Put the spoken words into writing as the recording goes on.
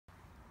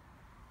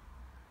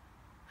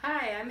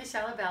Hi, I'm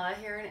Michella Bella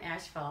here in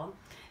Asheville,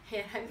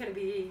 and I'm going to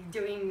be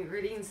doing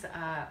readings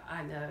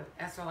on the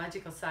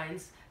astrological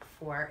signs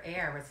for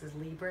air, which is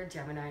Libra,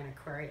 Gemini, and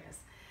Aquarius.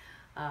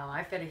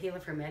 I've been a healer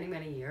for many,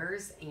 many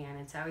years, and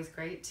it's always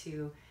great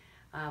to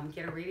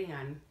get a reading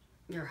on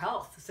your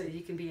health so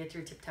you can be at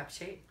your tip-top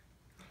shape.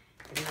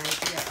 Get an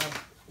idea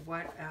of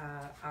what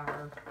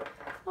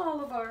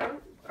all of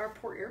our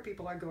poor air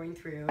people are going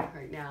through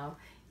right now.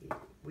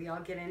 We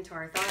all get into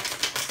our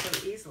thoughts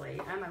so easily.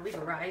 I'm a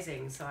Libra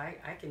rising, so I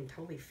can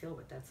totally feel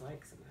what that's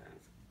like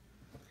sometimes.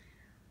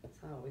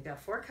 So we got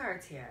 4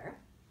 cards here,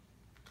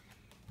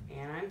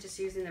 and I'm just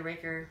using the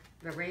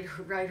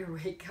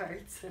Rider-Waite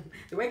cards,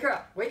 the wake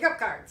up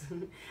cards.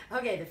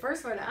 Okay, the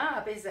first one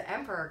up is the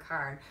Emperor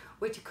card,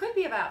 which could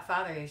be about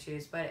father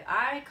issues, but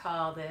I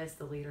call this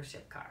the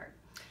leadership card.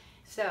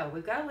 So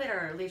we've got to let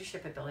our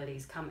leadership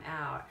abilities come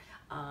out.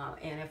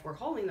 And if we're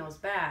holding those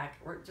back,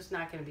 we're just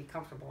not going to be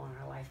comfortable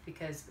in our life,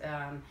 because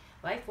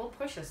life will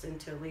push us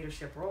into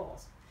leadership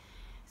roles.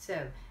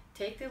 So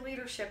take the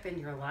leadership in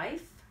your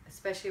life,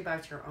 especially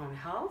about your own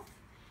health,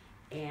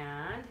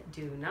 and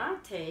do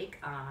not take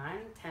on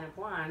 10 of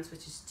Wands,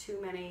 which is too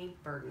many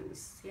burdens.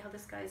 See how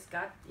this guy's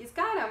got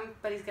them,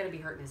 but he's going to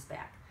be hurting his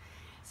back.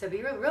 So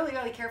be really,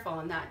 really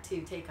careful not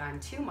to take on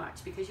too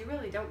much, because you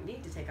really don't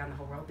need to take on the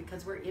whole world,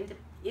 because we're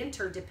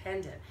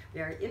interdependent.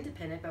 We are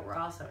independent, but we're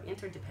also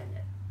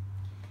interdependent.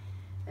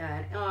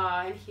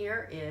 And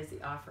here is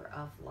the offer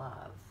of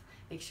love.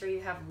 Make sure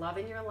you have love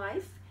in your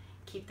life.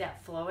 Keep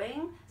that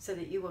flowing so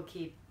that you will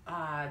keep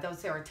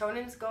those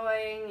serotonins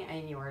going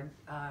and your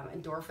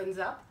endorphins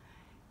up.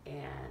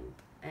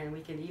 And we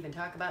can even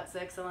talk about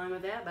sex along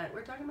with that, but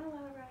we're talking about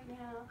love right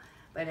now.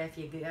 But if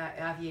you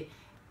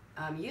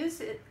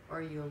use it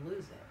or you'll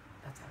lose it.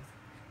 That's how I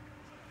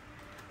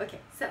say. Okay,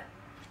 so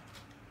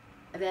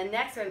the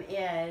next one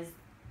is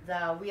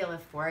the Wheel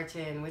of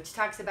Fortune, which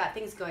talks about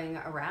things going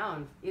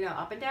around, you know,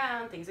 up and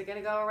down. Things are going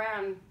to go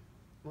around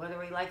whether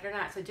we like it or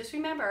not. So just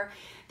remember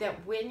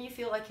that when you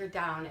feel like you're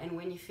down and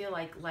when you feel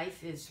like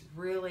life is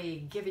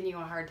really giving you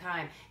a hard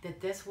time, that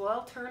this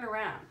will turn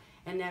around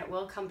and that it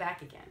will come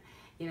back again.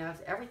 You know,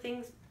 if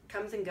everything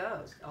comes and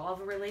goes, all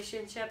the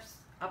relationships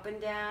up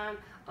and down,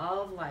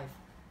 all of life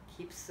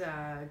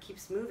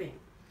keeps moving.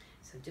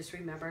 So just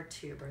remember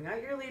to bring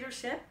out your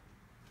leadership.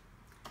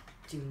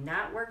 Do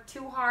not work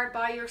too hard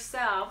by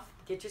yourself.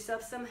 Get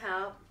yourself some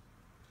help.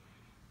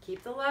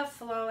 Keep the love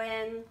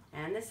flowing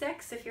and the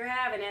sex if you're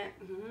having it.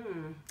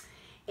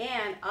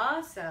 And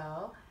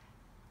also,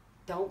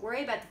 don't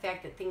worry about the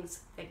fact that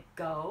things that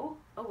go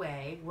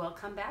away will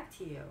come back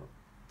to you.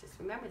 Just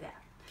remember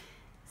that.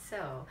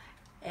 So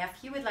if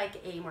you would like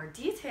a more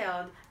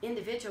detailed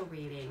individual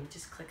reading,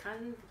 just click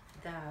on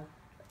the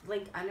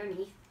link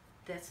underneath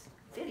this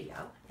video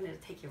and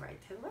it'll take you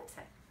right to the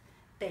website.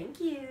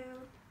 Thank you.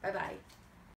 Bye-bye.